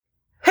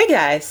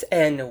guys,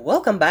 and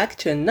welcome back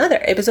to another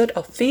episode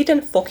of Fit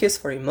and Focus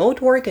for Remote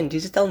Work and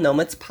Digital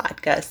Nomads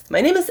podcast. My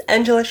name is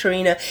Angela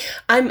Sharina.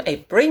 I'm a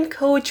brain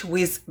coach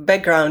with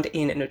background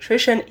in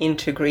nutrition,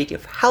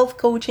 integrative health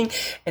coaching,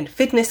 and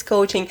fitness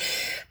coaching.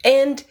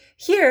 And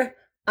here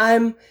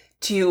I'm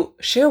to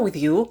share with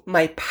you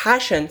my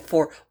passion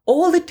for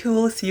all the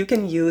tools you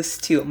can use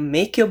to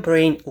make your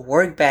brain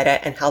work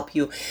better and help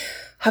you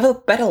have a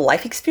better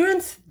life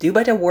experience, do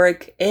better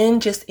work,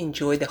 and just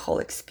enjoy the whole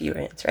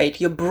experience,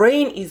 right? Your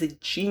brain is a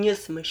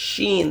genius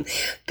machine,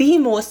 the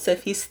most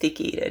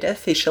sophisticated,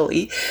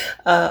 officially,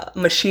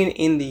 machine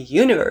in the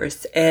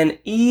universe, and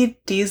it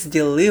is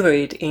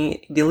delivering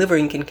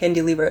and can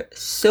deliver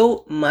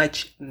so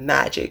much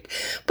magic.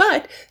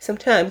 But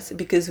sometimes,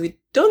 because we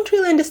don't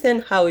really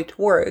understand how it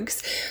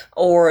works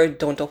or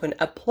don't often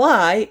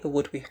apply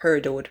what we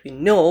heard or what we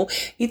know,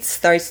 it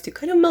starts to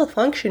kind of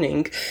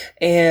malfunctioning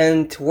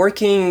and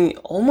working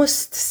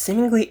almost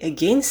seemingly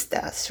against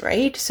us,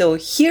 right? So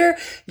here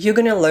you're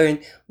going to learn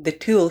the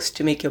tools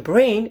to make your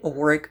brain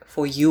work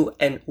for you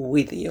and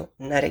with you,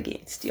 not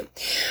against you.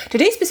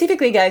 Today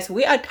specifically, guys,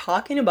 we are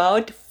talking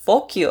about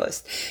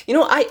focus.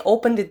 I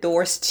opened the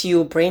doors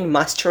to Brain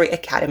Mastery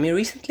Academy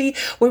recently,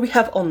 where we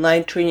have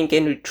online training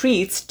and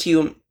retreats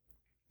to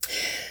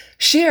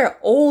share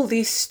all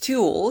these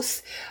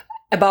tools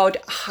about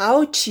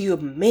how to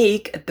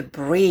make the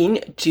brain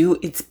do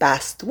its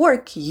best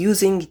work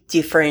using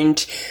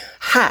different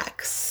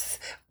hacks,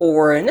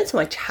 or not so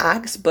much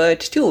hacks,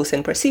 but tools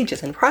and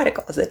procedures and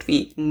protocols that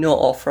we know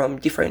of from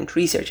different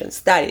research and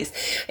studies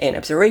and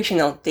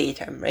observational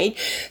data, right?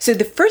 So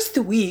the first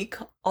week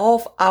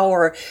of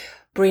our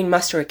Brain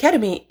Master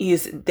Academy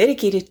is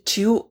dedicated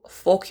to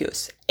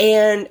focus.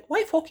 And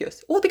why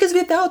focus? Well, because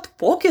without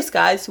focus,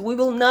 guys, we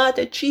will not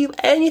achieve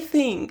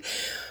anything.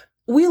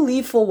 We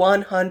live for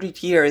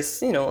 100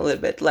 years, a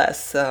little bit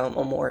less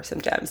or more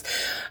sometimes.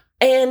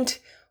 And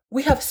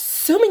we have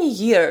so many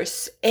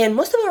years, and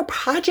most of our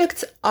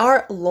projects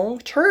are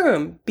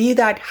long-term, be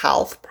that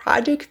health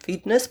project,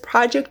 fitness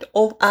project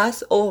of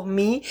us, of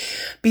me,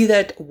 be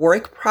that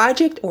work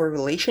project or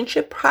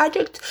relationship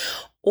project.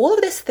 All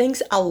of these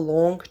things are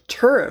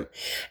long-term.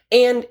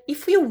 And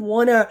if we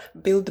want to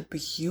build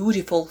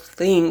beautiful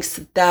things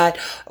that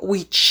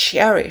we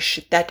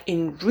cherish, that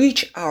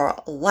enrich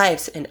our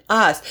lives and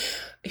us,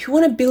 if you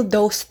want to build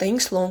those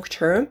things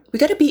long-term, we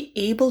got to be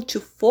able to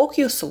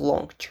focus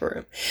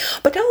long-term.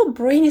 But our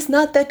brain is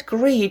not that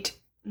great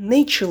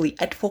naturally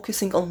at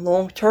focusing on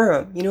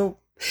long-term.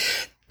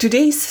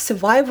 Today's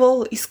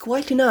survival is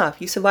quite enough.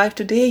 You survive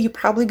today, you're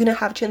probably going to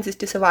have chances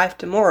to survive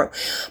tomorrow.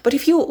 But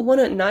if you want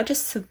to not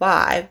just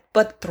survive,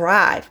 but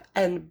thrive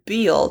and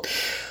build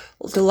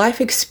the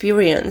life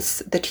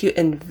experience that you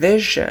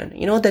envision,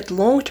 that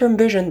long-term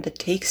vision that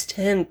takes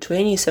 10,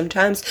 20,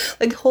 sometimes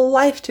like the whole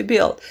life to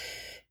build.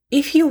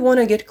 If you want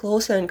to get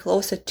closer and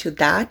closer to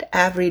that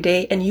every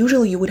day, and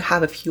usually you would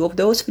have a few of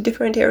those for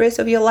different areas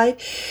of your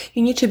life,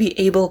 you need to be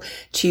able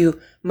to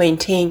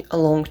maintain a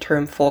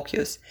long-term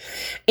focus.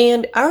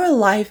 And our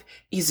life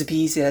is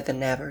busier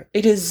than ever.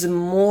 It is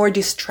more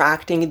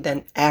distracting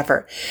than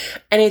ever.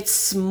 And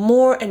it's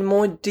more and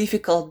more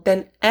difficult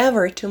than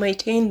ever to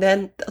maintain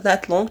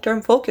that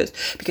long-term focus.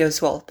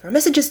 Because, there are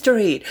messages to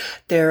read.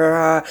 There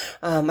are,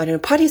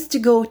 parties to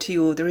go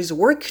to. There is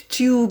work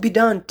to be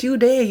done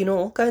today.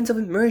 All kinds of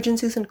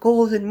emergencies and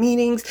calls and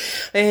meetings.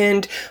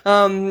 And,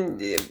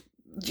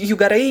 you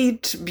gotta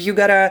eat. You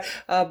gotta,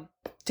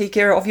 take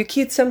care of your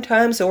kids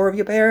sometimes, or of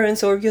your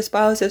parents, or of your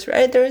spouses,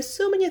 right? There are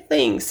so many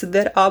things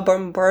that are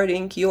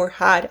bombarding your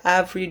head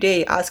every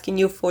day, asking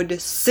you for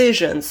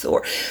decisions,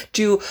 or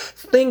to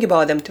think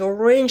about them, to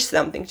arrange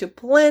something, to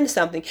plan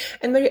something.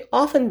 And very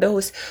often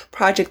those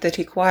projects that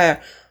require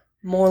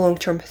more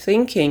long-term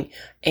thinking,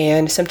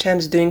 and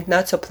sometimes doing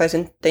not so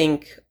pleasant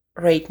thing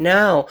right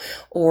now,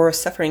 or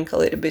suffering a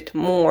little bit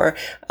more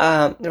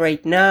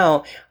right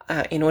now,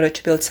 in order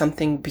to build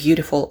something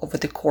beautiful over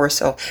the course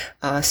of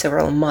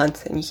several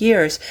months and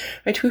years,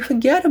 right? We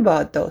forget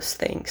about those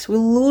things. We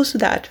lose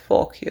that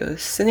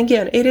focus. And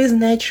again, it is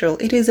natural.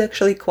 It is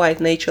actually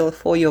quite natural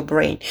for your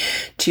brain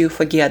to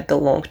forget the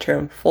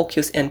long-term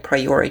focus and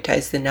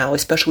prioritize the now,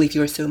 especially if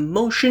you're so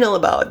emotional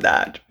about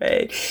that,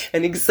 right?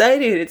 And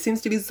excited. It seems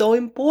to be so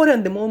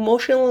important. The more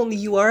emotional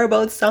you are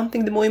about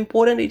something, the more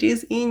important it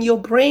is in your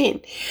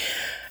brain.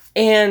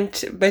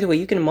 And by the way,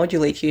 you can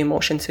modulate your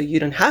emotions so you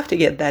don't have to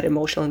get that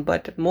emotional,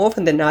 but more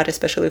often than not,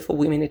 especially for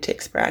women, it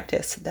takes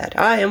practice that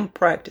I am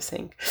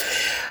practicing.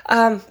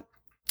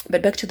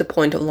 But back to the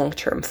point of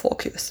long-term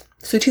focus.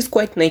 So it is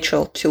quite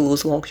natural to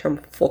lose long-term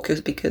focus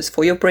because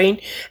for your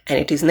brain, and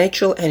it is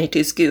natural and it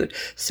is good.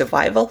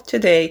 Survival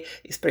today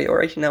is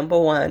priority number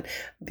one.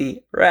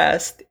 The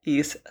rest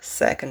is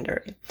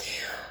secondary.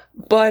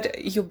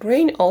 But your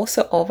brain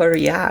also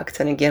overreacts.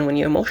 And again, when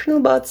you're emotional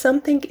about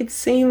something, it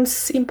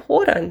seems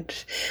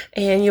important.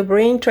 And your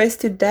brain tries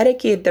to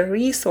dedicate the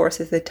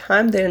resources, the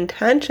time, the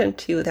intention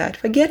to that,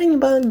 forgetting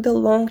about the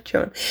long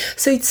term.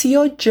 So it's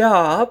your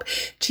job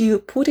to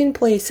put in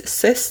place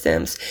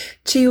systems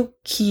to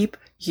keep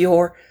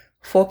your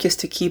focus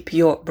to keep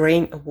your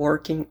brain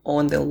working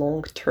on the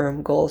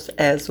long-term goals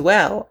as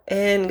well.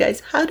 And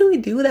guys, how do we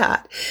do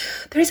that?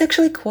 There is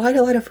actually quite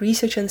a lot of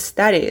research and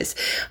studies.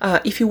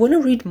 If you want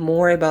to read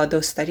more about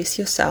those studies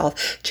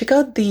yourself, check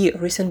out the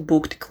recent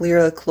book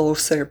Clearer,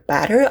 Closer,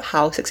 Better: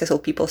 How Successful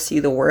People See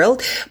the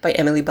World by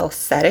Emily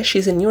Balsetta.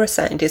 She's a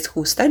neuroscientist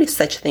who studies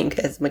such things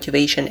as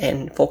motivation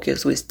and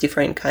focus with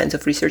different kinds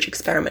of research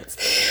experiments.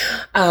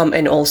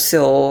 And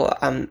also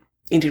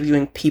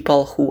interviewing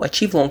people who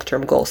achieve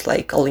long-term goals,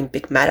 like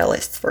Olympic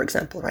medalists, for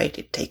example, right?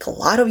 It takes a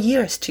lot of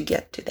years to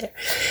get to there.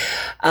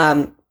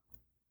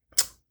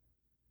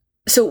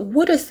 So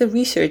what does the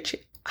research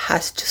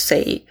have to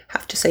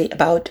say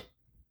about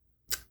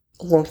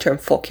long-term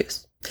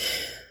focus?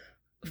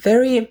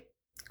 Very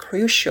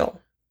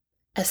crucial,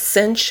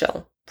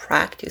 essential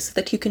practice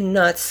that you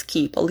cannot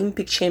skip.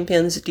 Olympic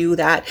champions do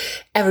that.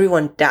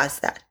 Everyone does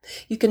that.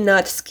 You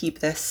cannot skip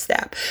this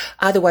step.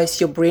 Otherwise,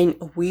 your brain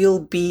will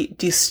be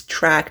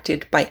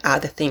distracted by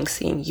other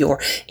things in your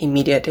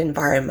immediate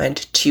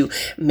environment to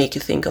make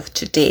you think of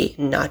today,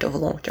 not of a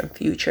long-term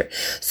future.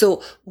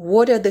 So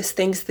what are these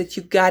things that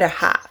you gotta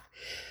have?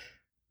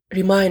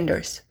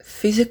 Reminders,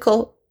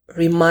 physical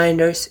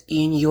reminders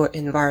in your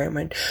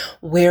environment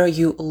where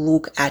you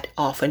look at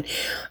often,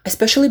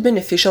 especially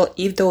beneficial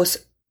if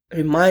those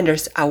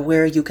reminders are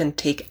where you can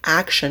take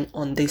action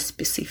on this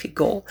specific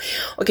goal.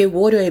 Okay,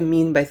 what do I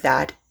mean by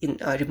that in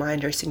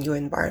reminders in your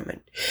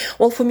environment?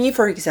 Well, for me,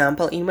 for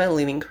example, in my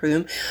living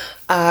room,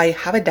 I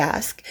have a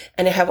desk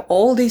and I have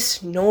all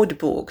these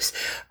notebooks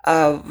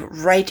where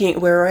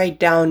I write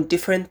down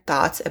different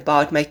thoughts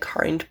about my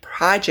current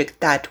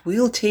project that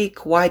will take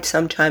quite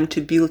some time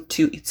to build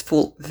to its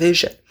full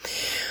vision.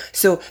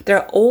 So there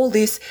are all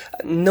these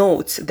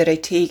notes that I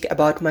take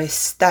about my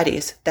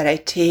studies, that I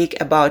take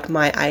about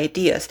my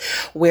ideas,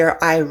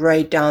 where I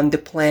write down the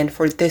plan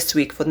for this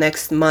week, for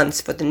next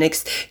month, for the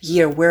next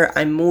year, where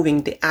I'm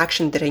moving, the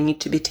action that I need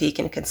to be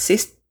taken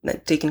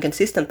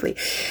consistently.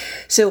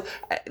 So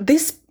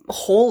this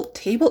whole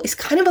table is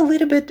kind of a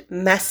little bit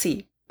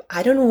messy.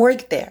 I don't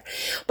work there,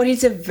 but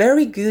it's a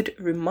very good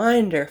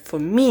reminder for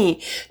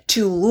me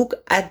to look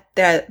at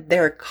that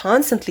there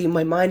constantly.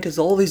 My mind is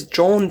always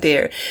drawn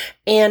there,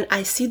 and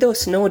I see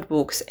those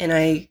notebooks and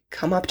I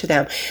come up to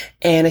them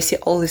and I see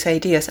all these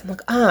ideas. I'm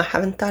like, I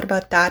haven't thought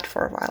about that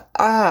for a while.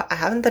 I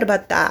haven't thought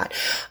about that.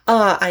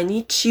 I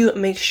need to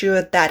make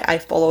sure that I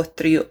follow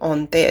through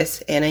on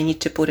this, and I need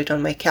to put it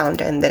on my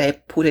calendar, and that I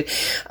put it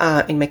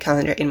in my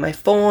calendar in my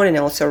phone, and I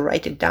also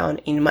write it down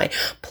in my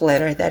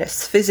planner that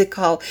is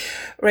physical,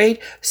 right?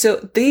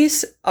 So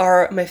these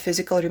are my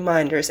physical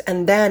reminders.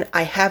 And then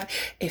I have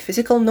a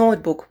physical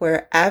notebook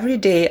where every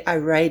day I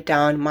write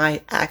down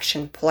my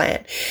action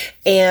plan.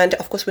 And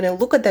of course, when I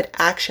look at that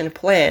action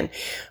plan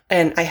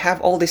and I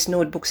have all these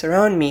notebooks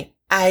around me,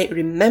 I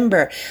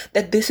remember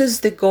that this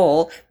is the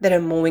goal that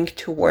I'm moving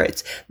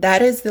towards.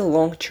 That is the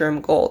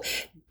long-term goal.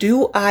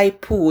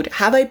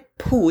 Have I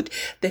put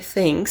the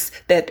things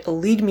that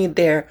lead me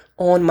there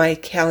on my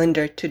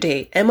calendar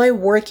today? Am I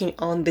working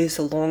on this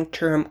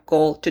long-term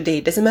goal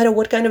today? Doesn't matter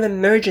what kind of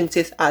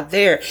emergencies are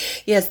there.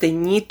 Yes, they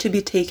need to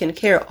be taken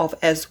care of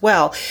as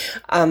well.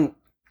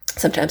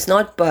 Sometimes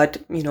not, but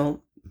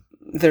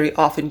very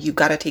often you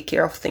gotta take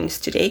care of things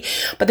today.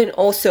 But then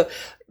also,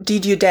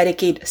 did you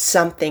dedicate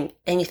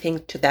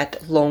anything to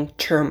that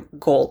long-term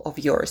goal of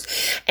yours?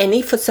 And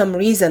if for some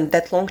reason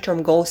that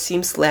long-term goal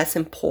seems less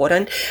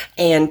important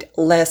and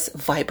less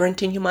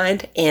vibrant in your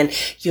mind, and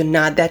you're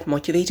not that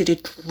motivated,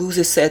 it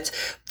loses its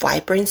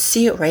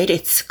vibrancy, right?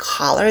 Its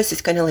colors,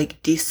 it's kind of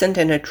like distant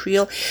and not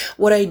real.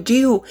 What I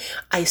do,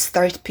 I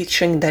start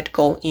picturing that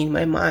goal in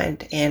my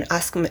mind and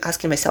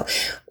asking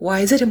myself, why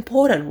is it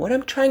important? What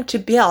I'm trying to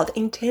build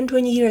in 10,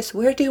 20 years,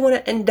 where do you want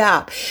to end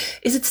up?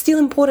 Is it still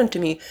important to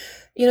me?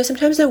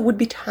 Sometimes there would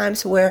be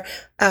times where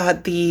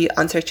the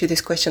answer to these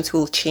questions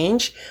will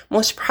change,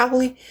 most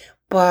probably,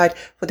 but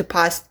for the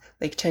past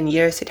 10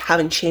 years, it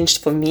haven't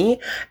changed for me.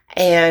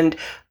 And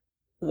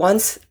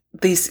once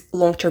this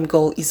long-term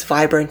goal is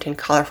vibrant and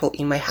colorful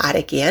in my head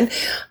again,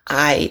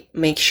 I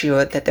make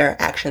sure that there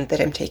are actions that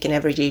I'm taking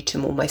every day to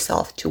move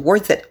myself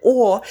towards it,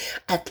 or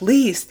at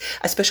least,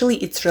 especially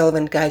it's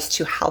relevant, guys,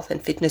 to health and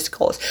fitness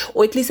goals,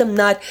 or at least I'm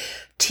not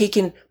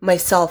taking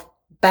myself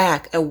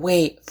back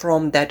away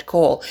from that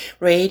goal,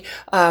 right?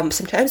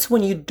 Sometimes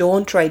when you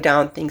don't write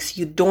down things,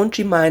 you don't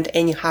remind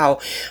anyhow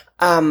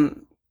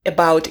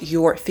about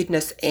your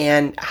fitness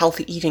and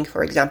healthy eating,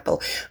 for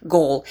example,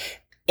 goal.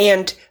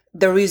 And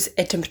there is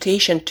a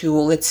temptation to,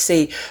 let's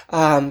say,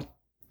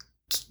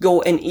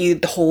 go and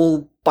eat the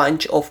whole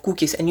bunch of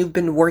cookies, and you've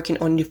been working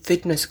on your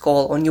fitness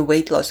goal, on your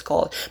weight loss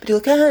goal, but you're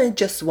like,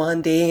 just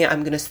one day,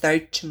 I'm going to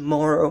start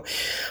tomorrow.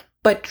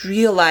 But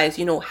realize,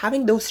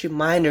 having those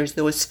reminders,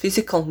 those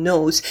physical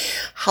notes,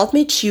 help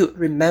me to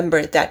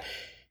remember that,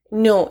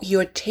 no,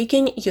 you're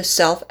taking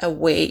yourself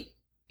away.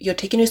 you're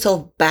taking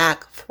yourself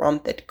back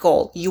from that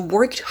goal. You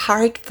worked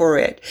hard for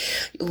it.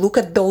 Look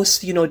at those,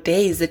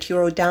 days that you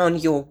wrote down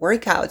your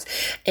workouts.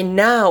 And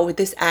now with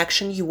this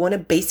action, you want to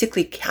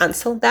basically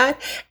cancel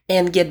that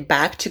and get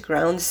back to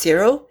ground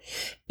zero.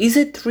 Is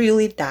it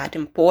really that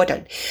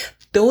important?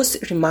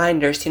 Those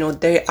reminders,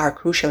 they are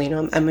crucial.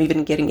 I'm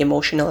even getting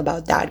emotional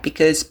about that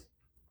because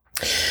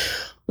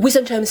we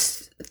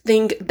sometimes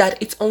think that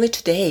it's only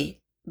today.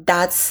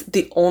 That's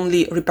the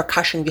only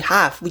repercussion we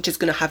have. We're just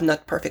going to have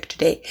not perfect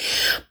today.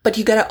 But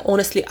you got to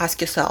honestly ask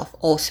yourself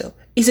also,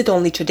 is it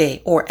only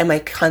today? Or am I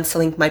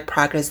canceling my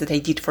progress that I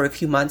did for a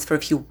few months, for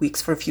a few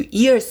weeks, for a few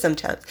years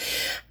sometimes?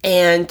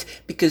 And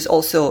because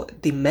also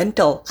the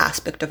mental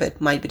aspect of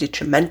it might be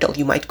detrimental.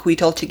 You might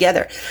quit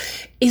altogether.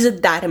 Is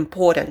it that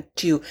important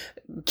to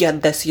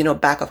get this,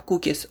 bag of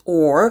cookies?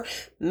 Or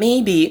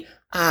maybe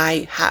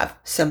I have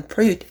some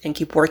fruit and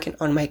keep working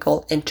on my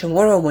goal. And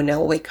tomorrow when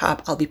I'll wake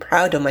up, I'll be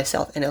proud of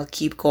myself and I'll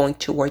keep going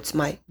towards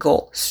my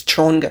goal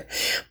stronger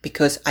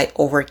because I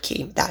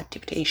overcame that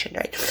temptation,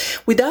 right?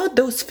 Without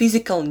those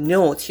physical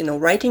notes,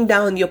 writing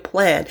down your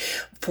plan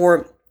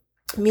for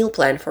meal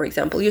plan, for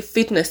example, your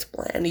fitness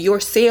plan, your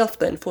sales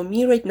plan. For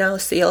me right now,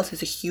 sales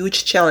is a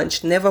huge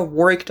challenge. Never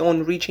worked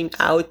on reaching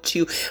out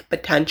to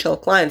potential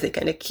clients. They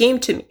kind of came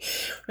to me,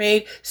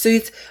 right? So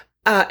it's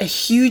a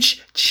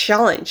huge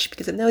challenge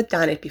because I've never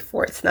done it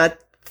before. It's not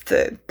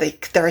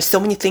there are so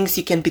many things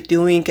you can be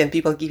doing and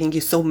people giving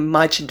you so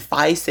much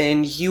advice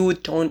and you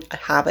don't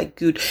have a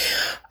good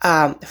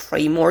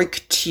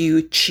framework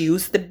to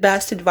choose the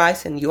best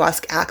advice, and you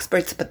ask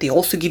experts, but they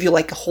also give you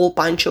like a whole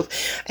bunch of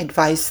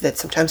advice that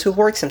sometimes will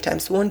work,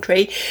 sometimes won't,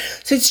 right?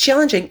 So it's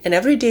challenging. And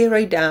every day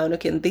write down,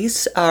 okay,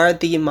 these are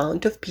the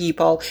amount of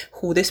people,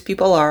 who these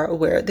people are,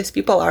 where these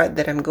people are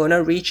that I'm going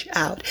to reach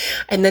out.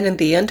 And then at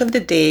the end of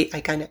the day,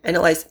 I kind of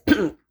analyze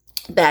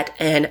that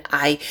and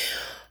I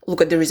look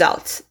at the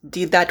results.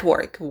 Did that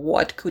work?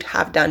 What could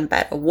have done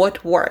better?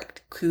 What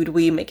worked? Could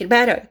we make it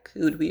better?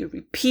 Could we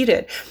repeat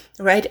it?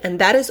 Right? And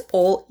that is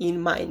all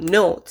in my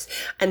notes.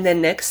 And the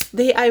next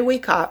day I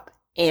wake up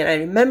and I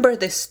remember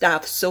this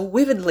stuff so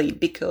vividly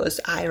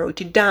because I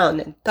wrote it down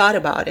and thought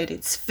about it.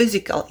 It's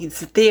physical. It's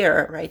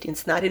there, right?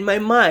 It's not in my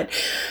mind.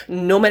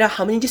 No matter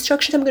how many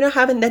distractions I'm going to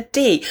have in that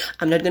day,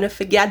 I'm not going to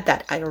forget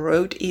that I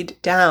wrote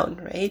it down,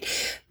 right?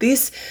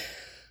 This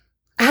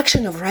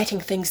action of writing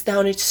things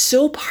down, it's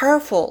so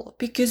powerful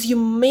because you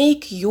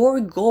make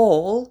your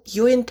goal,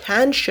 your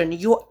intention,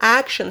 your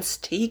actions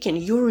taken,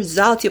 your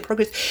results, your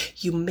progress,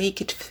 you make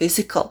it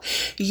physical.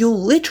 You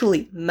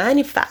literally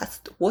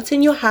manifest what's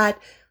in your head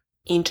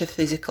into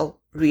physical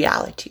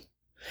reality.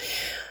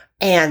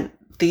 And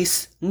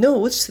these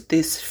notes,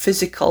 these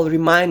physical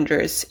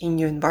reminders in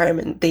your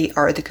environment, they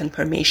are the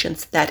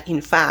confirmations that in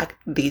fact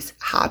this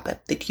happened,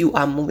 that you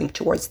are moving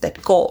towards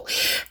that goal.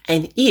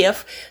 And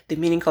if the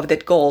meaning of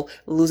that goal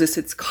loses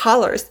its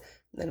colors,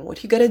 then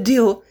what you gotta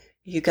do,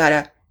 you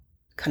gotta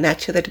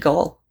connect to that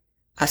goal.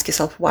 Ask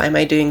yourself, why am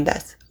I doing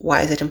this?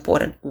 Why is it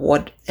important?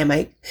 What I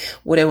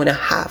want to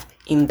have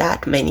in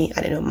that many,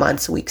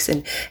 months, weeks,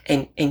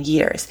 and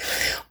years.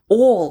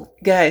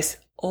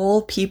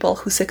 All people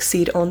who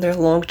succeed on their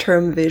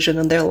long-term vision,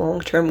 on their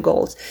long-term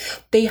goals,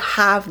 they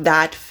have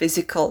that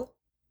physical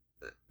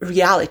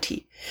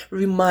reality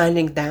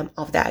reminding them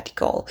of that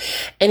goal.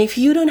 And if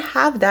you don't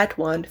have that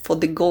one, for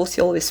the goals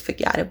you always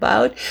forget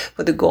about,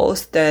 for the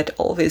goals that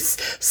always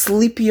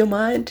slip your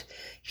mind,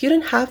 if you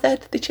don't have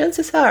that, the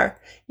chances are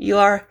you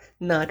are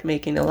not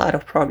making a lot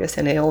of progress,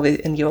 and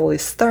you're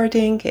always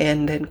starting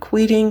and then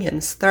quitting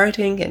and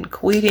starting and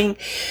quitting.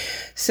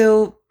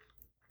 So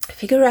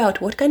figure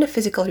out what kind of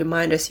physical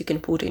reminders you can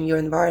put in your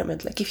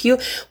environment. Like if you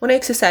want to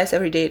exercise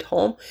every day at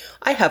home,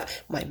 I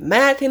have my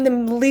mat in the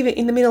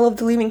middle of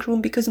the living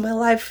room because my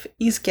life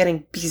is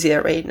getting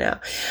busier right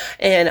now.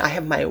 And I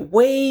have my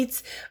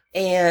weights,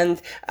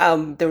 and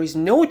there is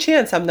no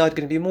chance I'm not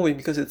going to be moving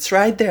because it's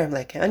right there. I'm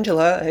like,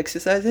 Angela,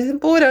 exercise is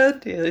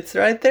important. It's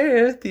right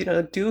there.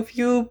 Do a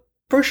few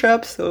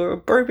push-ups or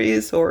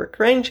burpees or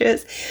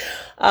crunches.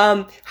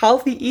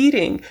 Healthy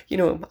eating,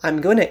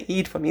 I'm gonna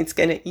eat. For me, it's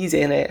kind of easy,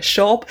 and I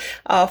shop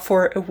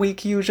for a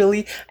week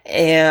usually,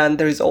 and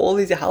there's all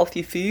these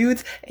healthy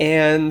foods,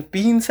 and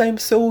beans I'm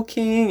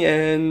soaking,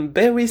 and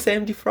berries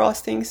I'm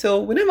defrosting. So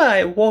whenever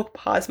I walk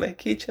past my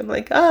kitchen, I'm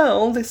like,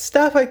 all this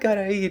stuff I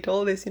gotta eat,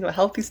 all this,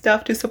 healthy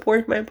stuff to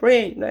support my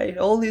brain, right?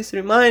 All these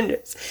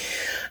reminders.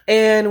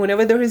 And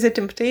whenever there is a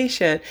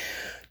temptation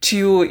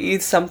to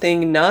eat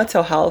something not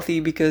so healthy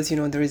because,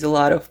 there is a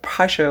lot of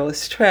pressure or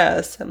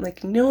stress, I'm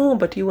like, no,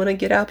 but you want to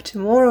get up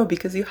tomorrow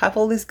because you have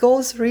all these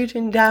goals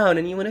written down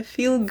and you want to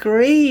feel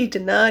great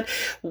and not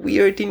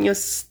weird in your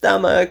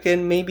stomach,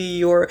 and maybe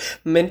your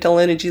mental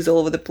energy is all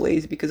over the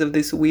place because of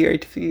this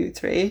weird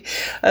foods, right?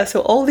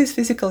 So all these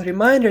physical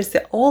reminders, they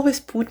always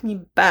put me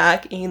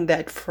back in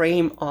that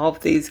frame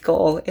of this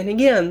goal. And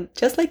again,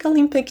 just like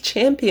Olympic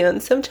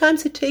champions,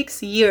 sometimes it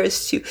takes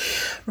years to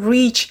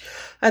reach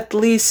at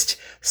least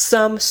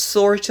some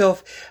sort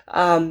of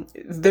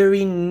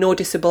very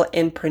noticeable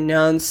and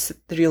pronounced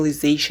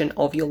realization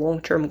of your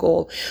long-term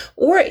goal.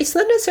 Or it's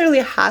not necessarily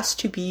has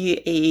to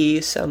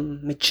be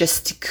some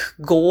majestic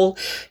goal.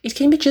 It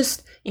can be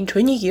just in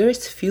 20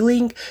 years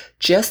feeling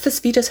just as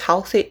fit, as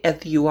healthy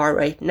as you are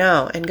right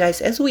now. And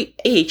guys, as we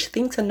age,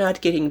 things are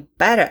not getting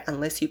better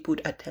unless you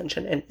put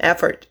attention and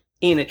effort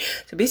in it.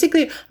 So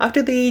basically,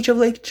 after the age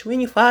of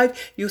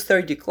 25, you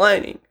start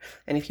declining.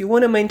 And if you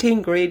want to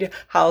maintain great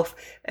health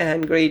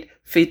and great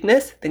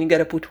fitness, then you got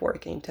to put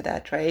work into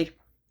that, right?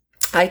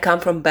 I come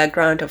from a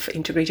background of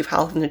integrative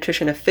health,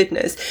 nutrition, and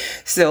fitness.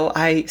 So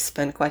I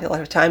spend quite a lot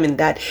of time in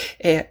that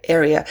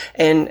area.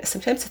 And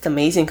sometimes it's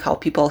amazing how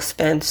people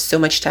spend so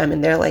much time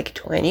in their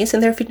 20s in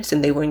their fitness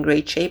and they were in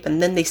great shape.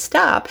 And then they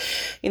stop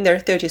in their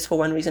 30s for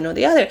one reason or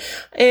the other.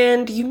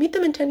 And you meet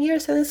them in 10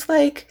 years and it's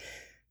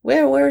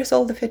where is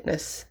all the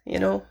fitness,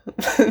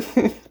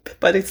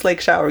 But it's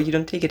like shower. You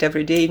don't take it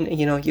every day,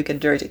 you get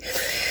dirty.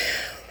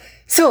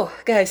 So,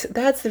 guys,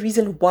 that's the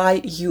reason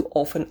why you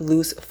often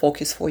lose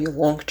focus for your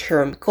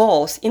long-term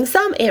goals. In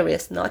some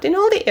areas, not in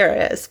all the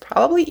areas.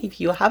 Probably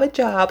if you have a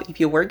job, if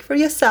you work for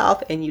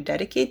yourself and you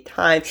dedicate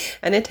time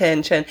and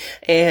attention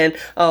and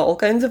all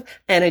kinds of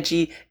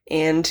energy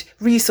and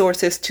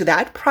resources to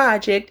that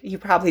project, you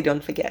probably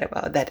don't forget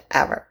about that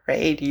ever,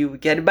 right? You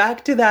get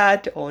back to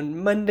that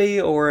on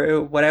Monday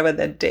or whatever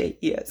that day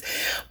is.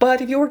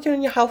 But if you're working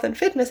on your health and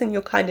fitness and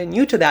you're kind of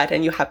new to that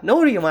and you have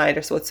no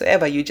reminders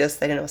whatsoever, you just,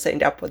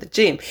 signed up for the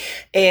gym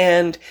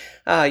and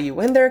you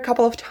went there a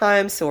couple of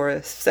times or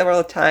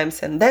several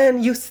times and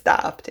then you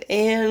stopped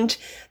and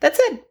that's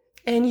it.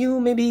 And you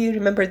maybe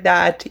remember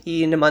that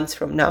in a month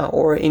from now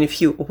or in a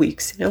few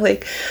weeks,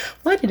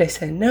 why did I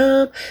sign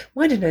up?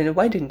 Why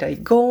didn't I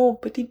go?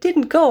 But it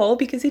didn't go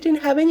because it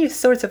didn't have any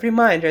sorts of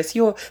reminders.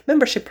 Your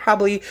membership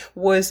probably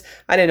was,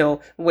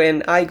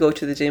 when I go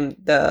to the gym,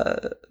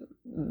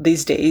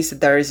 these days,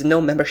 there is no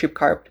membership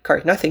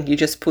card, nothing. You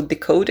just put the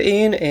code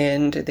in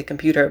and the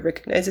computer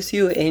recognizes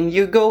you and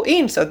you go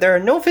in. So there are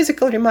no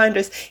physical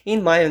reminders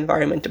in my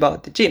environment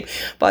about the gym,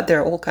 but there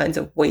are all kinds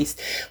of weights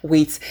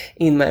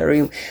in my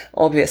room,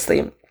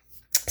 obviously.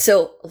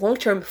 So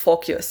long-term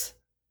focus,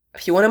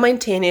 if you want to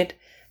maintain it,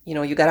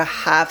 you gotta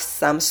have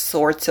some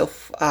sorts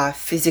of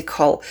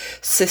physical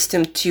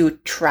system to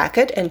track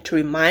it and to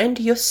remind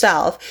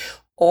yourself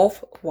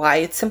of why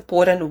it's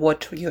important,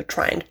 what you're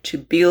trying to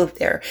build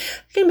there.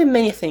 It can be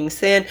many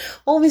things, and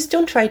always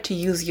don't try to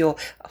use your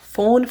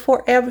phone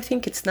for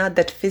everything. It's not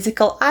that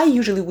physical. I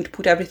usually would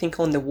put everything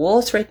on the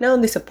walls. Right now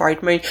in this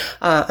apartment,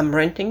 I'm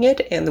renting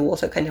it and the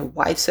walls are kind of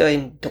wide, so I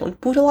don't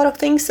put a lot of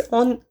things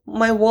on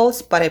my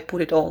walls, but I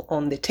put it all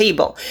on the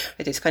table.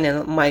 It is kind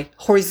of my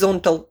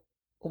horizontal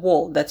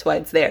wall. That's why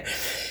it's there.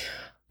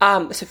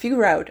 So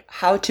figure out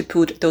how to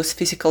put those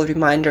physical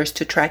reminders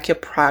to track your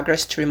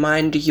progress, to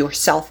remind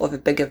yourself of a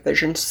bigger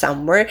vision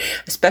somewhere,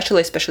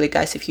 especially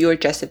guys, if you're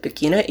just a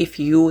beginner, if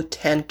you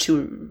tend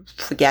to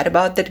forget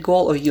about that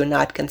goal or you're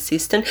not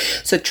consistent.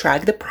 So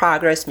track the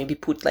progress, maybe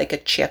put a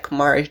check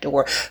mark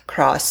or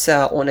cross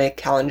on a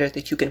calendar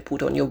that you can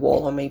put on your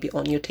wall or maybe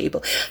on your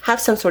table. Have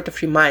some sort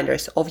of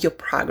reminders of your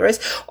progress,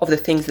 of the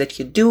things that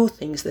you do,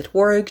 things that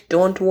work,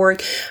 don't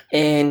work,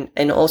 and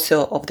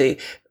also of the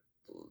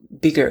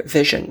bigger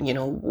vision,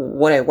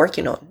 what I'm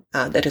working on.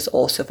 That is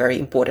also very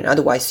important.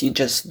 Otherwise, you're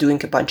just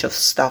doing a bunch of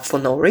stuff for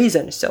no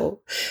reason.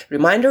 So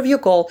reminder of your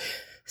goal,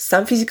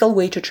 some physical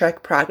way to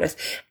track progress,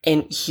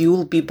 and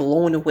you'll be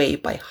blown away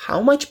by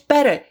how much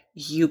better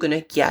you're going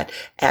to get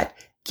at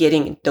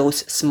getting those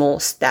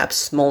small steps,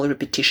 small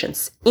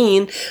repetitions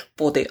in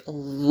for the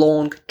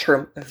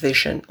long-term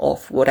vision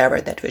of whatever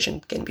that vision.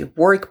 It can be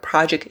work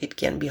project, it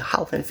can be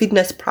health and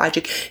fitness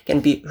project, it can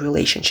be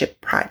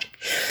relationship project.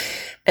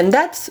 And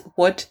that's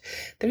what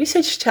the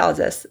research tells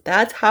us.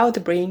 That's how the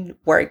brain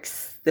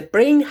works. The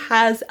brain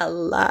has a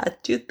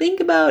lot to think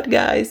about,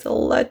 guys, a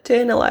lot to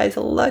analyze,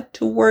 a lot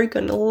to work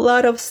on, a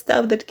lot of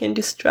stuff that can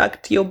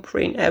distract your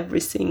brain every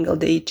single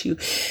day to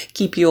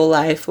keep you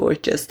alive or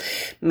just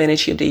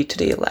manage your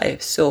day-to-day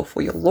life. So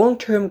for your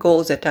long-term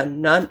goals that are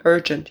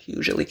non-urgent,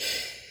 usually,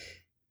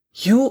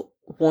 you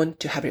want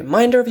to have a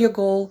reminder of your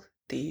goal,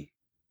 the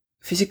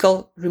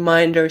physical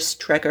reminders,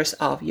 trackers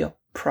of your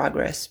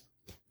progress.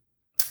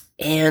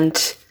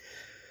 And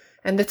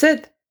that's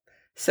it.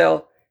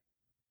 So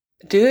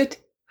do it,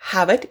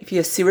 have it. If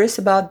you're serious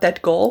about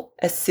that goal,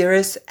 as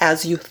serious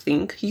as you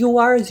think you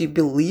are, as you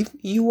believe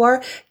you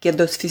are, get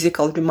those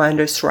physical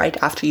reminders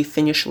right after you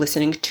finish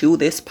listening to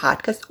this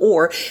podcast,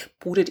 or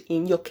put it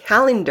in your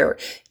calendar,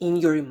 in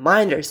your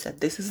reminders that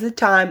this is the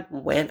time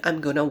when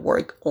I'm going to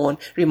work on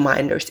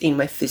reminders in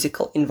my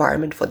physical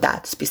environment for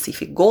that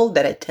specific goal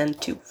that I tend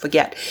to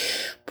forget.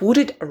 Put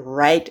it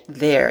right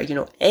there.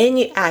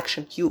 Any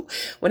action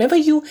whenever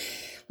you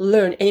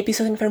learn any piece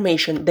of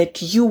information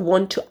that you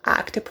want to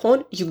act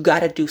upon, you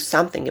gotta do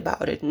something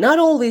about it. Not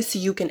always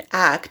you can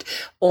act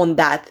on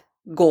that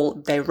goal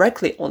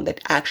directly on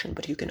that action,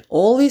 but you can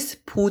always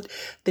put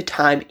the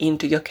time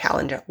into your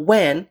calendar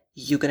when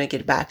you're going to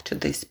get back to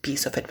this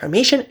piece of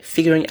information,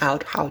 figuring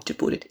out how to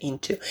put it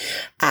into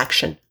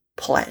action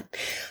plan.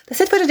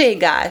 That's it for today,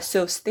 guys.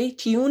 So stay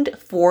tuned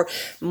for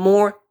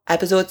more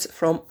episodes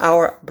from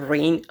our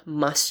Brain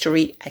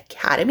Mastery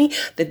Academy.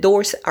 The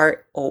doors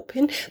are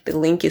open. The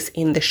link is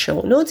in the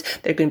show notes.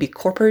 There are going to be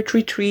corporate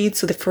retreats.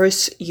 So the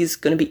first is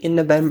going to be in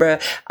November.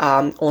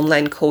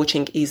 Online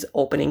coaching is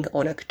opening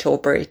on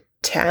October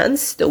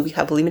 10th, though we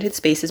have limited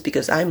spaces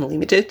because I'm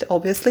limited,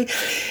 obviously.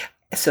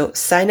 So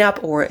sign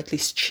up or at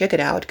least check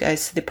it out,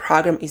 guys. The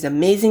program is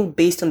amazing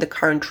based on the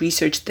current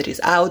research that is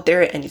out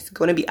there, and it's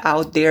going to be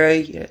out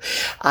there.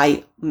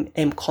 I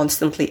am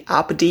constantly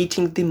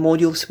updating the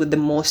modules with the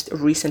most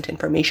recent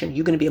information.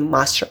 You're going to be a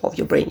master of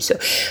your brain. So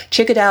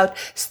check it out.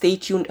 Stay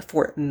tuned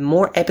for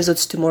more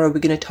episodes tomorrow. We're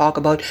going to talk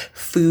about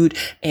food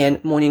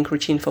and morning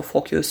routine for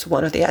focus,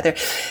 one or the other.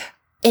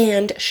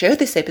 And share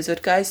this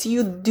episode, guys.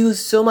 You do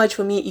so much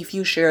for me if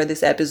you share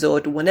this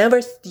episode.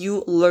 Whenever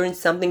you learn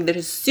something that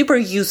is super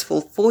useful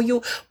for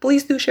you,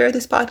 please do share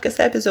this podcast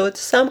episode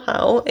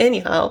somehow,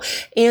 anyhow,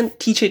 and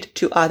teach it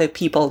to other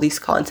people, this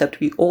concept.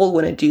 We all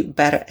want to do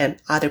better and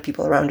other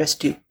people around us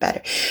do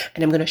better.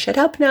 And I'm going to shut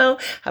up now.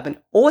 Have an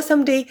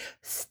awesome day.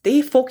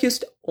 Stay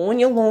focused on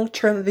your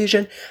long-term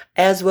vision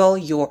as well.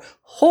 Your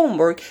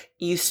homework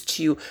is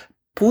to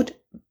put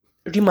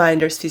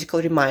physical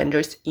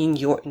reminders in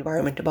your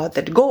environment about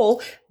that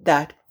goal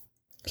that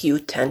you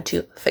tend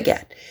to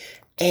forget.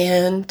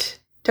 And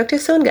talk to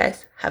you soon,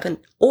 guys. Have an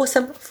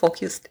awesome,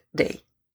 focused day.